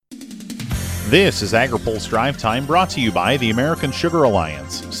This is AgriPulse Drive Time, brought to you by the American Sugar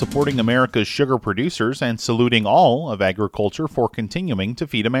Alliance, supporting America's sugar producers and saluting all of agriculture for continuing to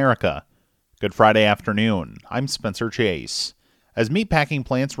feed America. Good Friday afternoon. I'm Spencer Chase. As meatpacking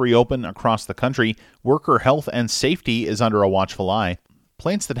plants reopen across the country, worker health and safety is under a watchful eye.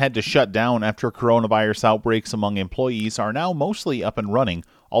 Plants that had to shut down after coronavirus outbreaks among employees are now mostly up and running,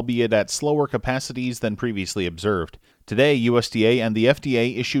 albeit at slower capacities than previously observed. Today, USDA and the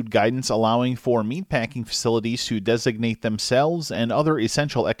FDA issued guidance allowing for meatpacking facilities to designate themselves and other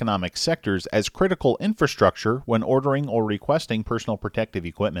essential economic sectors as critical infrastructure when ordering or requesting personal protective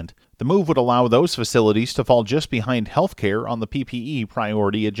equipment. The move would allow those facilities to fall just behind healthcare on the PPE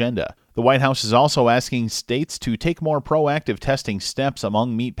priority agenda. The White House is also asking states to take more proactive testing steps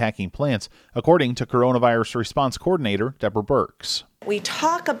among meatpacking plants, according to Coronavirus Response Coordinator Deborah Birx. We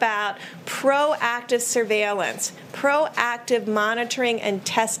talk about proactive surveillance, proactive monitoring and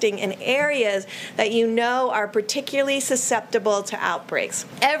testing in areas that you know are particularly susceptible to outbreaks.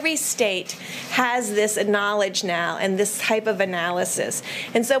 Every state has this knowledge now and this type of analysis.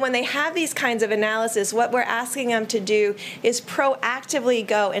 And so when they have these kinds of analysis, what we're asking them to do is proactively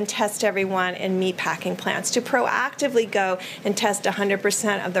go and test everyone in meatpacking plants, to proactively go and test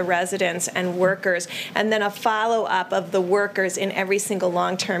 100% of the residents and workers, and then a follow-up of the workers in every single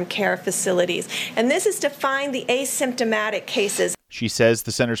long-term care facilities. And this is to find the asymptomatic cases. She says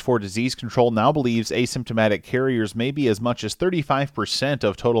the Centers for Disease Control now believes asymptomatic carriers may be as much as 35%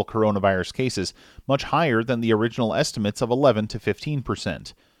 of total coronavirus cases, much higher than the original estimates of 11 to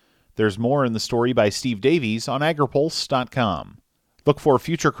 15%. There's more in the story by Steve Davies on agripulse.com. Look for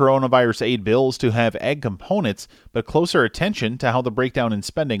future coronavirus aid bills to have ag components, but closer attention to how the breakdown in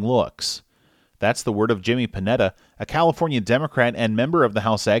spending looks. That's the word of Jimmy Panetta, a California Democrat and member of the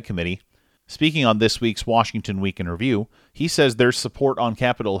House Ag Committee. Speaking on this week's Washington Week in Review, he says there's support on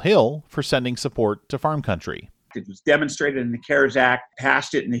Capitol Hill for sending support to farm country. It was demonstrated in the CARES Act,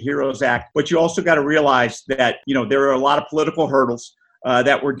 passed it in the HEROES Act, but you also got to realize that, there are a lot of political hurdles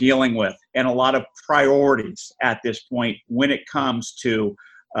that we're dealing with and a lot of priorities at this point when it comes to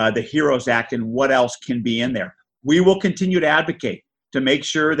the HEROES Act and what else can be in there. We will continue to advocate to make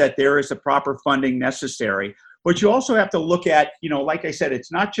sure that there is the proper funding necessary. But you also have to look at, like I said,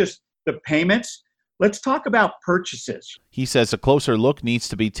 it's not just the payments. Let's talk about purchases. He says a closer look needs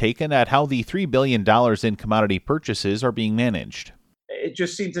to be taken at how the $3 billion in commodity purchases are being managed. It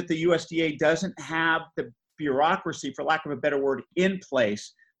just seems that the USDA doesn't have the bureaucracy, for lack of a better word, in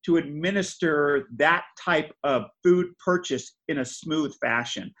place to administer that type of food purchase in a smooth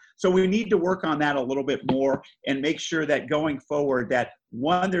fashion. So we need to work on that a little bit more and make sure that going forward that,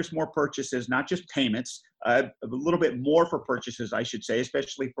 one, there's more purchases, not just payments, a little bit more for purchases, I should say,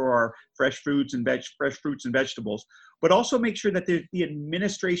 especially for our fresh fruits and vegetables, but also make sure that the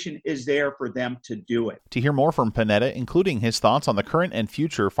administration is there for them to do it. To hear more from Panetta, including his thoughts on the current and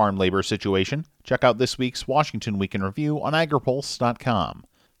future farm labor situation, check out this week's Washington Week in Review on agripulse.com.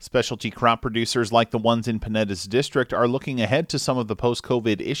 Specialty crop producers like the ones in Panetta's district are looking ahead to some of the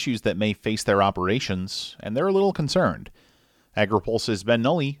post-COVID issues that may face their operations, and they're a little concerned. AgriPulse's Ben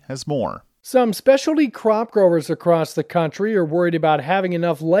Nulley has more. Some specialty crop growers across the country are worried about having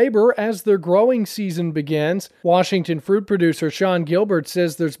enough labor as their growing season begins. Washington fruit producer Sean Gilbert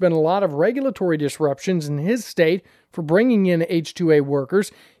says there's been a lot of regulatory disruptions in his state for bringing in H-2A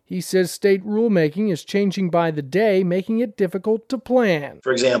workers. He says state rulemaking is changing by the day, making it difficult to plan.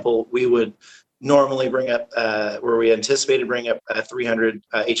 For example, we would normally bring up, where we anticipated bringing up 300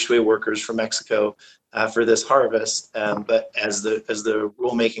 H-2A workers from Mexico for this harvest. But as the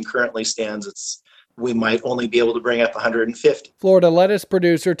rulemaking currently stands, we might only be able to bring up 150. Florida lettuce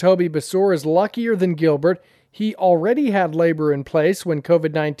producer Toby Besor is luckier than Gilbert. He already had labor in place when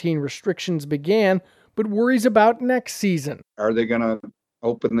COVID-19 restrictions began, but worries about next season. Are they going to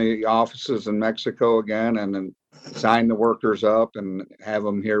open the offices in Mexico again and then sign the workers up and have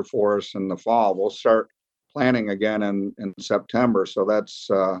them here for us in the fall? We'll start planning again in September. So that's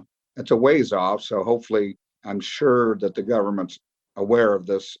a ways off. So hopefully, I'm sure that the government's aware of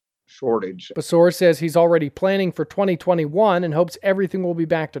this shortage. Besor says he's already planning for 2021 and hopes everything will be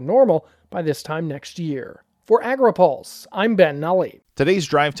back to normal by this time next year. For AgriPulse, I'm Ben Nulley. Today's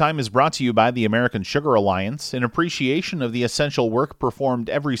Drive Time is brought to you by the American Sugar Alliance in appreciation of the essential work performed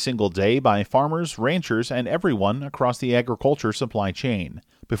every single day by farmers, ranchers, and everyone across the agriculture supply chain.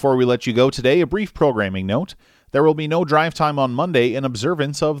 Before we let you go today, a brief programming note. There will be no Drive Time on Monday in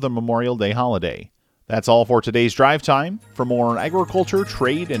observance of the Memorial Day holiday. That's all for today's Drive Time. For more on agriculture,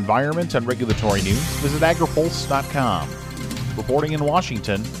 trade, environment, and regulatory news, visit agripulse.com. Reporting in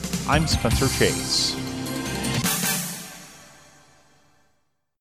Washington, I'm Spencer Chase.